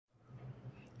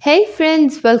Hey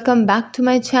friends, welcome back to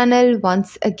my channel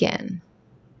once again.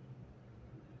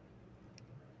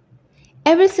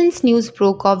 Ever since news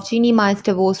broke of Jeannie Mai's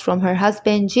divorce from her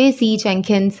husband, Jay-Z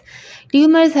Jenkins,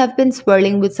 rumors have been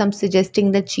swirling with some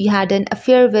suggesting that she had an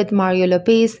affair with Mario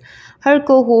Lopez, her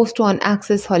co-host on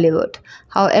Access Hollywood.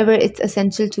 However, it's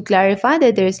essential to clarify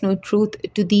that there is no truth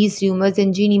to these rumors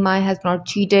and Jeannie Mai has not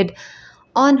cheated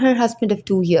on her husband of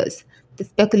 2 years. The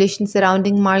speculation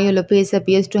surrounding Mario Lopez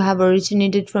appears to have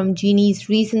originated from Jeannie's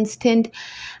recent stint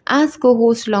as co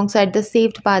host alongside the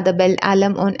Saved by the Bell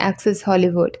alum on Access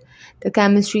Hollywood. The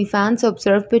chemistry fans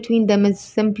observed between them is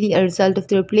simply a result of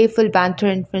their playful banter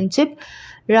and friendship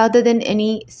rather than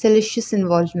any salacious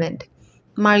involvement.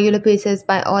 Mario Lopez has,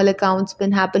 by all accounts,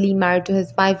 been happily married to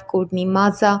his wife Courtney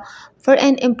Maza for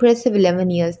an impressive 11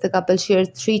 years. The couple shares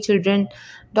three children,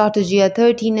 daughter Gia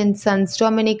 13 and sons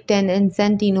Dominic 10 and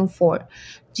Santino 4.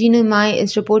 Jeannie Mai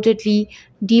is reportedly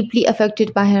deeply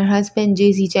affected by her husband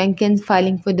Jay-Z Jenkins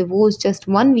filing for divorce just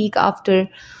 1 week after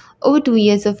over 2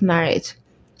 years of marriage.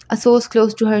 A source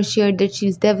close to her shared that she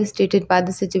is devastated by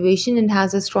the situation and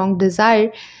has a strong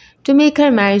desire to make her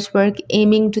marriage work,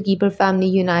 aiming to keep her family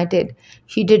united.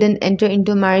 She didn't enter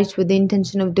into marriage with the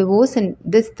intention of divorce, and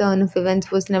this turn of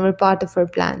events was never part of her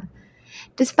plan.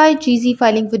 Despite Jeezy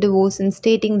filing for divorce and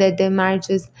stating that their marriage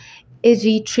is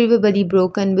irretrievably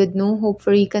broken with no hope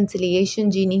for reconciliation,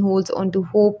 Jeannie holds on to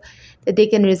hope that they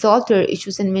can resolve their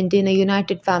issues and maintain a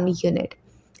united family unit.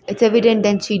 It's evident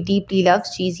that she deeply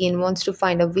loves Jeezy and wants to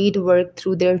find a way to work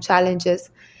through their challenges.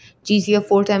 Jeezy, a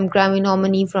four-time Grammy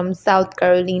nominee from South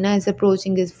Carolina, is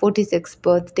approaching his 46th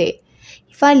birthday.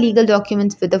 He filed legal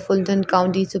documents with the Fulton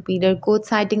County Superior Court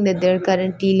citing that they are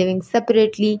currently living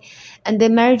separately and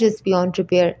their marriage is beyond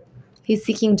repair. He is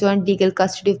seeking joint legal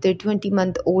custody of their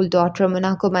 20-month-old daughter,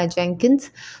 Monaco Mai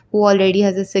Jenkins, who already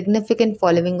has a significant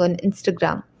following on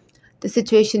Instagram. The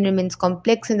situation remains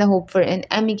complex and the hope for an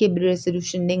amicable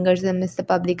resolution lingers amidst the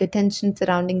public attention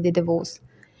surrounding the divorce.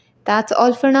 That's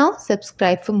all for now.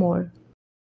 Subscribe for more.